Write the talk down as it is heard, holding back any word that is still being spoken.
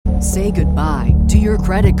Say goodbye to your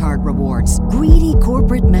credit card rewards. Greedy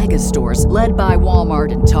corporate mega stores, led by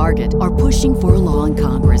Walmart and Target, are pushing for a law in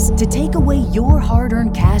Congress to take away your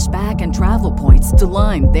hard-earned cash back and travel points to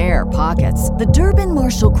line their pockets. The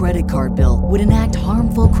Durbin-Marshall credit card bill would enact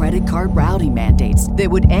harmful credit card routing mandates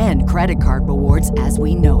that would end credit card rewards as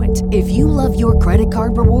we know it. If you love your credit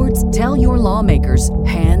card rewards, tell your lawmakers,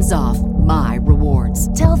 hands off my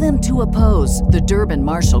rewards. Tell them to oppose the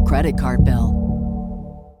Durbin-Marshall credit card bill.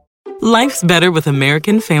 Life's better with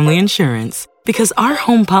American Family Insurance because our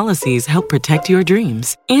home policies help protect your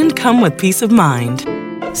dreams and come with peace of mind.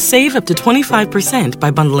 Save up to 25% by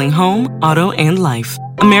bundling home, auto, and life.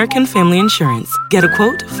 American Family Insurance. Get a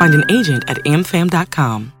quote, find an agent at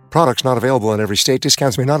amfam.com. Products not available in every state.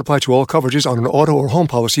 Discounts may not apply to all coverages on an auto or home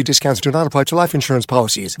policy. Discounts do not apply to life insurance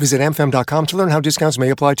policies. Visit amfam.com to learn how discounts may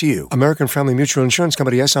apply to you. American Family Mutual Insurance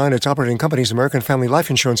Company, S.I. and its operating companies, American Family Life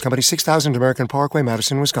Insurance Company, 6000 American Parkway,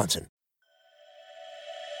 Madison, Wisconsin.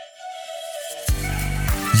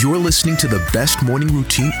 You're listening to the Best Morning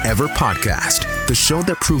Routine Ever podcast, the show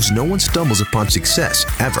that proves no one stumbles upon success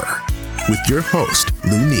ever. With your host,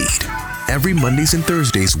 Lou Need. Every Mondays and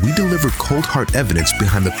Thursdays, we deliver cold hard evidence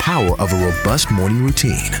behind the power of a robust morning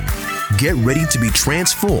routine. Get ready to be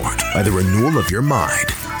transformed by the renewal of your mind.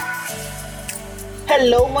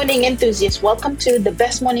 Hello, morning enthusiasts. Welcome to the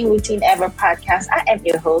Best Morning Routine Ever podcast. I am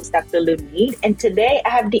your host, Dr. Lou Need, and today I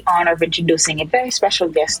have the honor of introducing a very special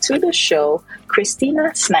guest to the show,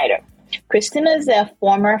 Kristina Snyder. Kristina is a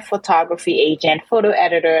former photography agent, photo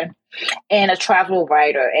editor, and a travel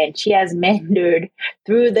writer, and she has mentored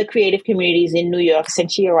through the creative communities in New York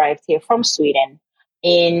since she arrived here from Sweden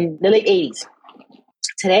in the late 80s.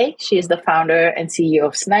 Today, she is the founder and CEO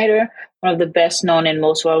of Snyder, one of the best known and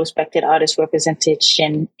most well-respected artist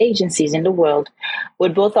representation agencies in the world,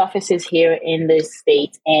 with both offices here in the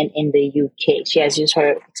States and in the UK. She has used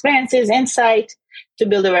her experiences, insight to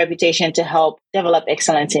build a reputation to help develop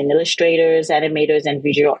excellence in illustrators, animators, and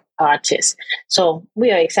visual artists. So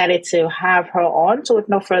we are excited to have her on. So with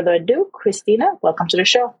no further ado, Kristina, welcome to the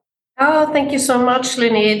show. Oh, thank you so much,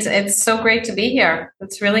 Lunid. It's so great to be here.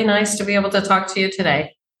 It's really nice to be able to talk to you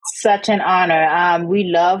today. Such an honor. We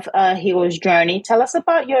love a hero's journey. Tell us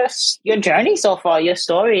about your journey so far, your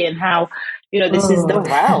story, and how this is the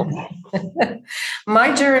route.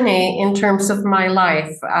 My journey in terms of my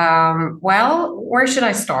life. Well, where should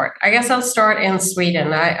I start? I guess I'll start in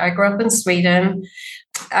Sweden. I grew up in Sweden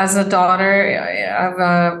as a daughter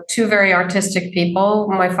of two very artistic people.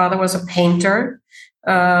 My father was a painter.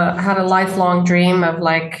 Had a lifelong dream of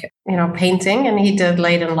painting, and he did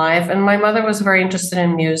late in life. And my mother was very interested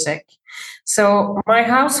in music. So my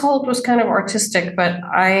household was kind of artistic, but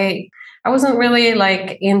I wasn't really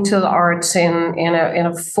into the arts in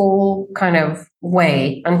a full kind of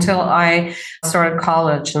way until I started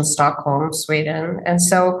college in Stockholm, Sweden. And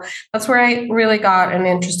so that's where I really got an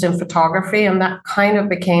interest in photography, and that kind of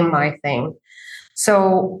became my thing.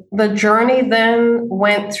 So the journey then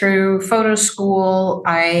went through photo school.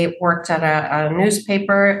 I worked at a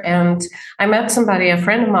newspaper, and I met somebody, a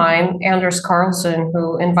friend of mine, Anders Carlson,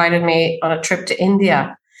 who invited me on a trip to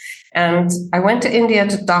India. And I went to India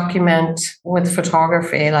to document with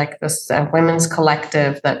photography, like this women's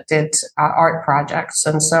collective that did art projects.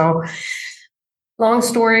 And so long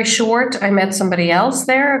story short, I met somebody else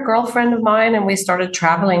there, a girlfriend of mine, and we started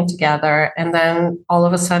traveling together. And then all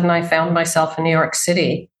of a sudden I found myself in New York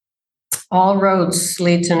City. All roads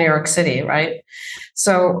lead to New York City, right?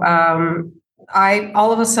 So I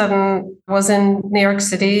all of a sudden was in New York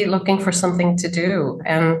City looking for something to do.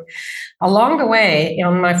 And along the way,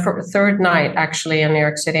 on my third night actually in New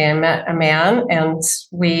York City, I met a man, and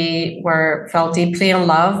we fell deeply in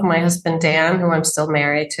love. My husband, Dan, who I'm still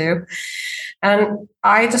married to. And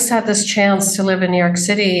I just had this chance to live in New York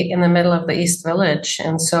City in the middle of the East Village.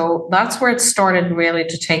 And so that's where it started really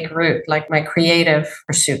to take root, like my creative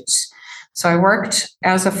pursuits. So I worked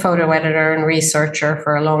as a photo editor and researcher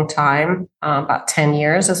for a long time, about 10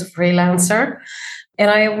 years as a freelancer.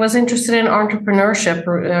 And I was interested in entrepreneurship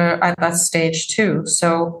at that stage too.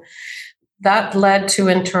 So that led to,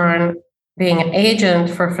 in turn, being an agent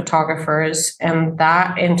for photographers. And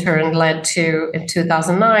that in turn led to, in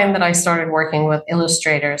 2009, that I started working with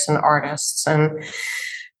illustrators and artists.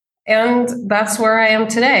 And that's where I am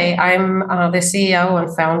today. I'm the CEO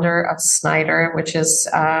and founder of Snyder, which is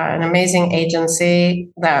an amazing agency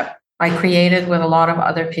that I created with a lot of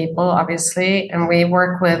other people, obviously. And we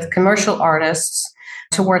work with commercial artists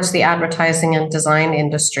towards the advertising and design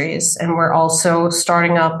industries. And we're also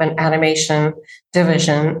starting up an animation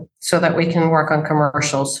division so that we can work on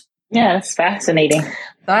commercials. Yeah, that's fascinating.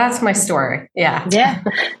 That's my story. Yeah. Yeah,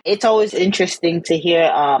 it's always interesting to hear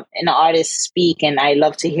an artist speak, and I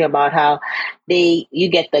love to hear about how you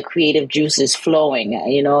get the creative juices flowing.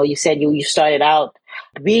 You know, you said you started out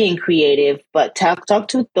being creative, but talk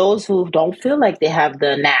to those who don't feel like they have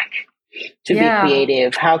the knack to be Yeah.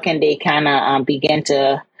 creative. How can they kind of begin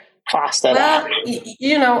to foster that?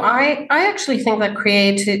 Well, I actually think that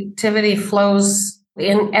creativity flows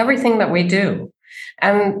in everything that we do.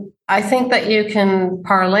 And I think that you can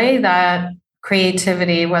parlay that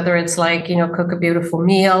creativity, whether it's like, cook a beautiful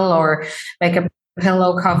meal or make a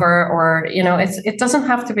pillow cover, or, it doesn't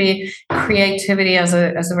have to be creativity as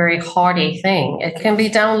a very haughty thing. It can be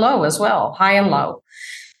down low as well, high and low.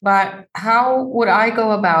 But how would I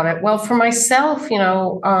go about it? Well, for myself,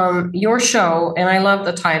 your show, and I love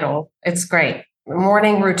the title. It's great.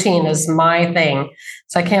 Morning routine is my thing.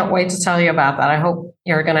 So I can't wait to tell you about that. I hope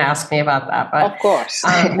you're going to ask me about that. But of course.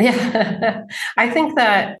 yeah, I think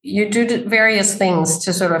that you do various things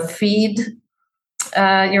to sort of feed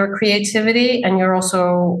your creativity, and you're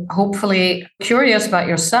also hopefully curious about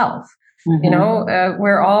yourself. Mm-hmm.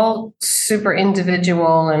 We're all super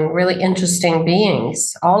individual and really interesting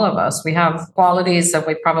beings. All of us, we have qualities that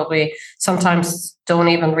we probably sometimes don't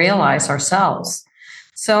even realize ourselves.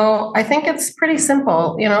 So I think it's pretty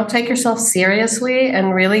simple, take yourself seriously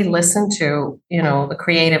and really listen to, the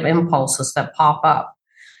creative impulses that pop up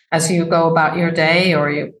as you go about your day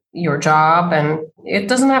or your job. And it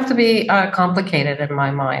doesn't have to be complicated in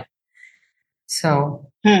my mind.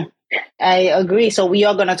 So. I agree. So we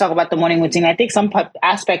are going to talk about the morning routine. I think some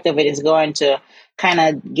aspect of it is going to kind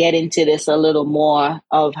of get into this a little more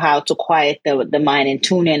of how to quiet the mind and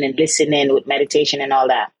tune in and listen in with meditation and all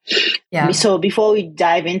that. Yeah. So before we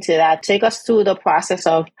dive into that, take us through the process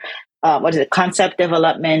of concept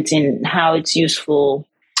development and how it's useful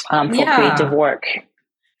for creative work.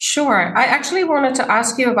 Sure. I actually wanted to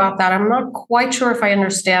ask you about that. I'm not quite sure if I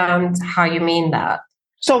understand how you mean that.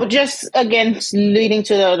 So just, again, leading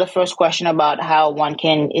to the first question about how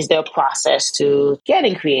is there a process to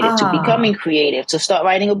getting creative, to becoming creative, to start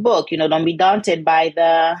writing a book? Don't be daunted by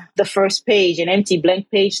the first page, an empty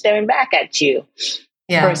blank page staring back at you,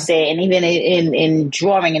 per se, and even in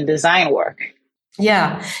drawing and design work.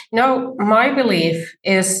 Yeah. My belief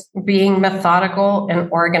is being methodical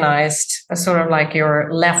and organized, sort of like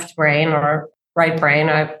your left brain or right brain.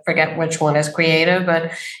 I forget which one is creative,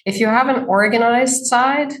 but if you have an organized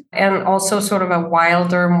side and also sort of a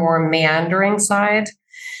wilder, more meandering side,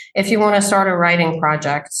 if you want to start a writing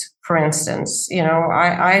project, for instance,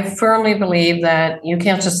 I firmly believe that you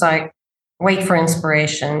can't just like wait for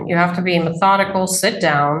inspiration. You have to be methodical, sit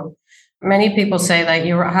down. Many people say that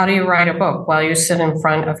how do you write a book? Well, you sit in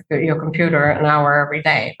front of your computer an hour every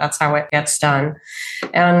day. That's how it gets done.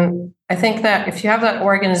 And I think that if you have that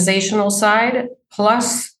organizational side,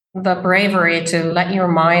 plus the bravery to let your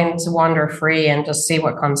mind wander free and just see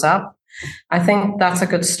what comes up, I think that's a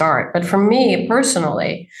good start. But for me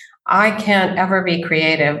personally, I can't ever be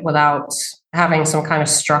creative without having some kind of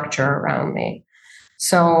structure around me.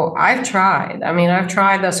 So I've tried. I've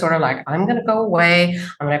tried the sort of like, I'm going to go away.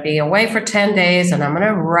 I'm going to be away for 10 days and I'm going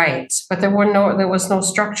to write. But there was no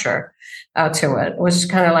structure to it. It was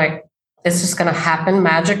kind of like, it's just going to happen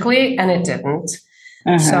magically. And it didn't.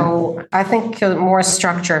 Uh-huh. So I think more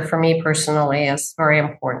structure for me personally is very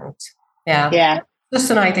important. Yeah. Yeah. Just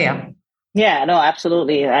an idea. Yeah, no,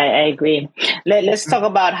 absolutely. I agree. Let's talk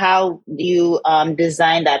about how you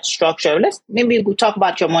design that structure. Maybe we'll talk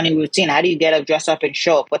about your morning routine. How do you get up, dress up, and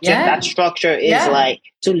show up? What that structure is like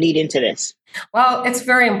to lead into this? Well, it's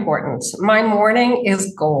very important. My morning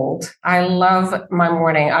is gold. I love my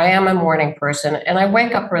morning. I am a morning person, and I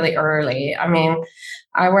wake up really early.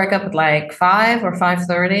 I wake up at like 5 or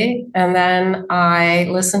 5:30, and then I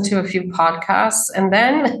listen to a few podcasts, and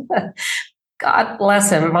then God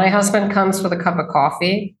bless him, my husband comes with a cup of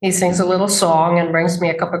coffee. He sings a little song and brings me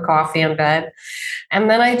a cup of coffee in bed.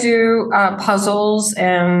 And then I do puzzles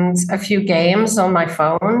and a few games on my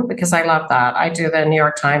phone because I love that. I do the New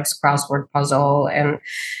York Times crossword puzzle and,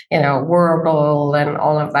 Wordle and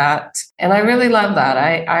all of that. And I really love that.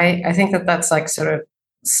 I think that that's like sort of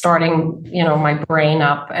starting, my brain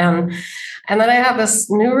up. And then I have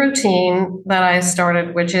this new routine that I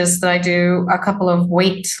started, which is that I do a couple of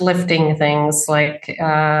weightlifting things, like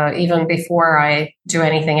even before I do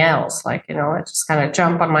anything else. Like, I just kind of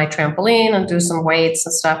jump on my trampoline and do some weights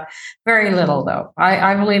and stuff. Very little, though.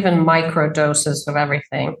 I believe in micro doses of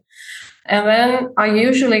everything. And then I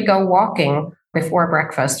usually go walking before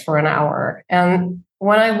breakfast for an hour. And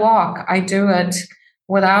when I walk, I do it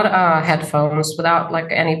without headphones, without like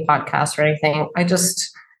any podcast or anything. I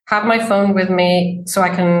just have my phone with me so I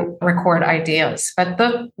can record ideas. But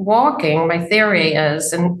the walking, my theory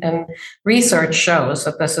is, and research shows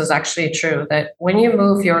that this is actually true, that when you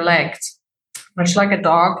move your legs, much like a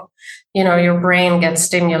dog, your brain gets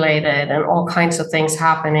stimulated and all kinds of things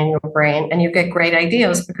happen in your brain, and you get great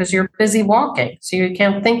ideas because you're busy walking. So you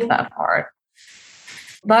can't think that hard.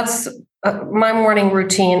 That's my morning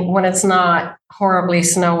routine when it's not horribly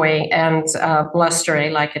snowy and blustery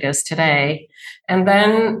like it is today. And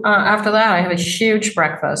then after that, I have a huge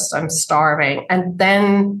breakfast. I'm starving. And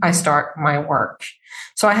then I start my work.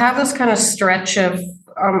 So I have this kind of stretch of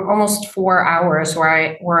almost 4 hours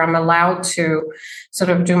where I'm allowed to sort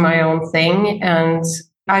of do my own thing. And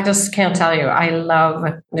I just can't tell you, I love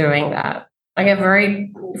doing that. I get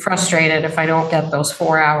very frustrated if I don't get those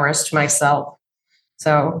 4 hours to myself.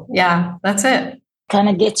 So yeah, that's it. Kind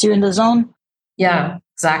of gets you in the zone. Yeah,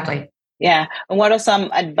 exactly. Yeah. And what are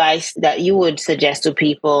some advice that you would suggest to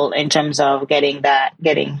people in terms of getting that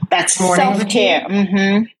self-care?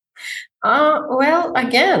 Mm-hmm. Well,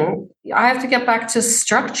 again, I have to get back to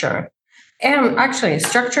structure. And actually,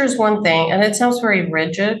 structure is one thing, and it sounds very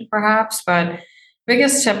rigid, perhaps, but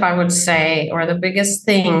biggest tip I would say, or the biggest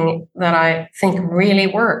thing that I think really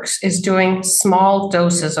works, is doing small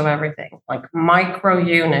doses of everything, like micro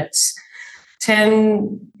units,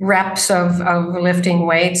 10 reps of lifting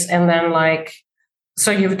weights, and then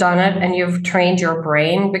so you've done it and you've trained your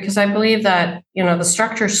brain, because I believe that, the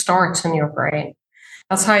structure starts in your brain.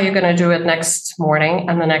 That's how you're going to do it next morning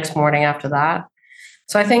and the next morning after that.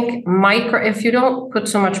 So I think if you don't put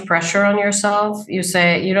so much pressure on yourself, you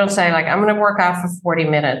don't say I'm going to work out for 40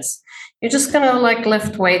 minutes. You're just going to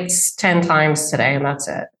lift weights 10 times today, and that's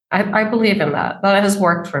it. I believe in that. That has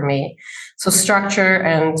worked for me. So structure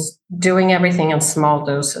and doing everything in small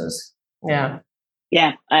doses. Yeah.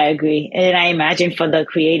 Yeah, I agree. And I imagine for the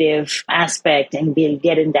creative aspect and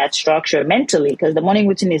getting that structure mentally, because the morning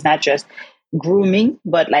routine is not just grooming,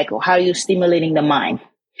 but how you're stimulating the mind.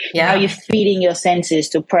 Yeah. How you feeding your senses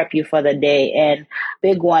to prep you for the day. And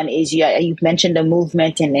big one is you mentioned the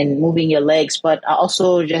movement and moving your legs, but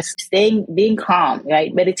also just being calm,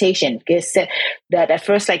 right? Meditation. Set that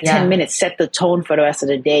first 10 minutes set the tone for the rest of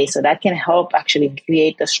the day. So that can help actually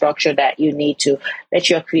create the structure that you need to let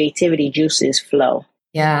your creativity juices flow.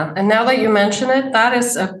 Yeah. And now that you mention it, that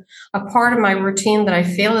is a part of my routine that I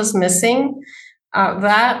feel is missing.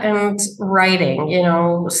 That and writing,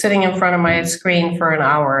 sitting in front of my screen for an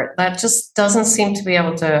hour, that just doesn't seem to be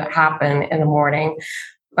able to happen in the morning.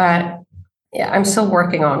 But yeah, I'm still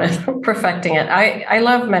working on it, perfecting it. I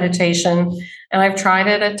love meditation, and I've tried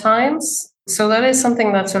it at times. So that is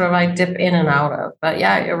something that sort of I dip in and out of. But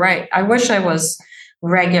yeah, you're right. I wish I was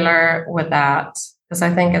regular with that, because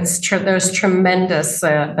I think there's tremendous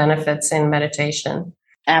benefits in meditation.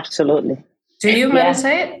 Absolutely. Do you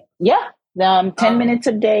meditate? Yeah. 10 minutes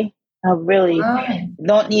a day. I really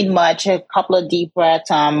don't need much. A couple of deep breaths.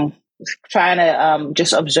 Trying to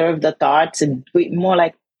just observe the thoughts and more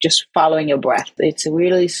like just following your breath. It's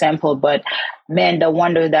really simple, but man, the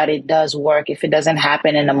wonder that it does work. If it doesn't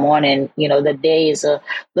happen in the morning, the day has a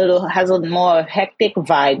more hectic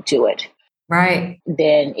vibe to it. Right.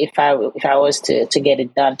 Than if I was to get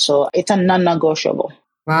it done. So it's a non-negotiable.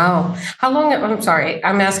 Wow. I'm sorry,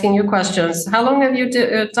 I'm asking you questions. How long have you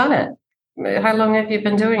done it? How long have you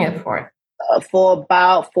been doing it for? For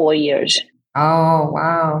about 4 years. Oh,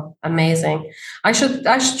 wow. Amazing. I should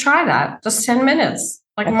try that. Just 10 minutes,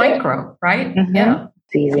 micro, right? Mm-hmm. Yeah.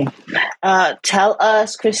 It's easy. Tell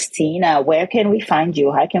us, Kristina, where can we find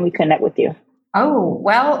you? How can we connect with you? Oh,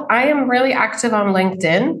 well, I am really active on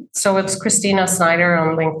LinkedIn. So it's Kristina Snyder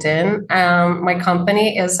on LinkedIn. My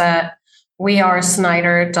company is at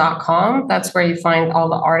wearesnyder.com. That's where you find all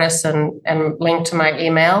the artists and link to my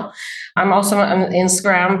email. I'm also on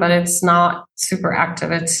Instagram, but it's not super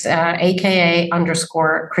active. It's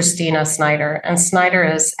AKA_Kristina Snyder. And Snyder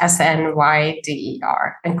is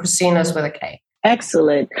SNYDER. And Kristina is with a K.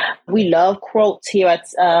 Excellent. We love quotes here at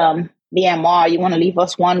BMR. You want to leave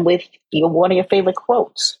us one of your favorite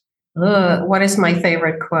quotes? What is my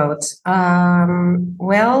favorite quote?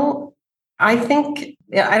 Well, I think,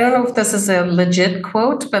 I don't know if this is a legit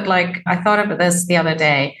quote, but I thought of this the other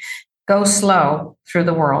day. Go slow through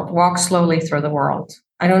the world. Walk slowly through the world.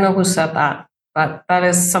 I don't know who said that, but that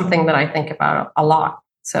is something that I think about a lot.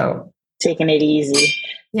 So taking it easy.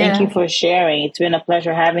 Yeah. Thank you for sharing. It's been a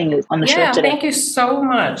pleasure having you on the show today. Thank you so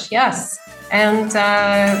much. Yes. And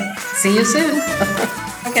see you soon.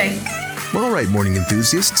 Okay. Well, all right, morning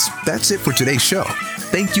enthusiasts, that's it for today's show.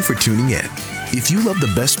 Thank you for tuning in. If you love the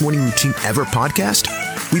Best Morning Routine Ever podcast,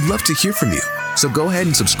 we'd love to hear from you. So go ahead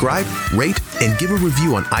and subscribe, rate, and give a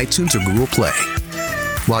review on iTunes or Google Play.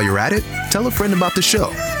 While you're at it, tell a friend about the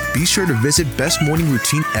show. Be sure to visit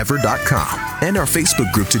bestmorningroutineever.com and our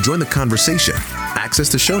Facebook group to join the conversation, access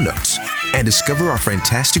the show notes, and discover our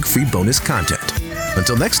fantastic free bonus content.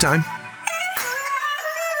 Until next time.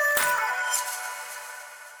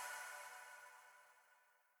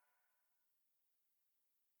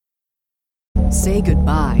 Say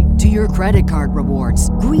goodbye to your credit card rewards.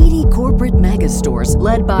 Greedy corporate mega stores,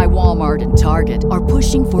 led by Walmart and Target, are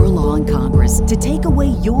pushing for a law in Congress to take away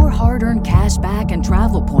your hard-earned cash back and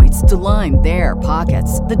travel points to line their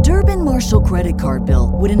pockets. The Durbin-Marshall credit card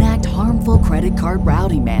bill would enact harmful credit card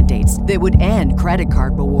routing mandates that would end credit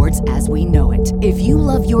card rewards as we know it. If you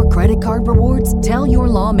love your credit card rewards, tell your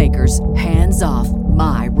lawmakers, hands off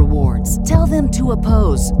my rewards. Tell them to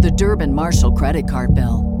oppose the Durbin-Marshall credit card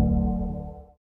bill.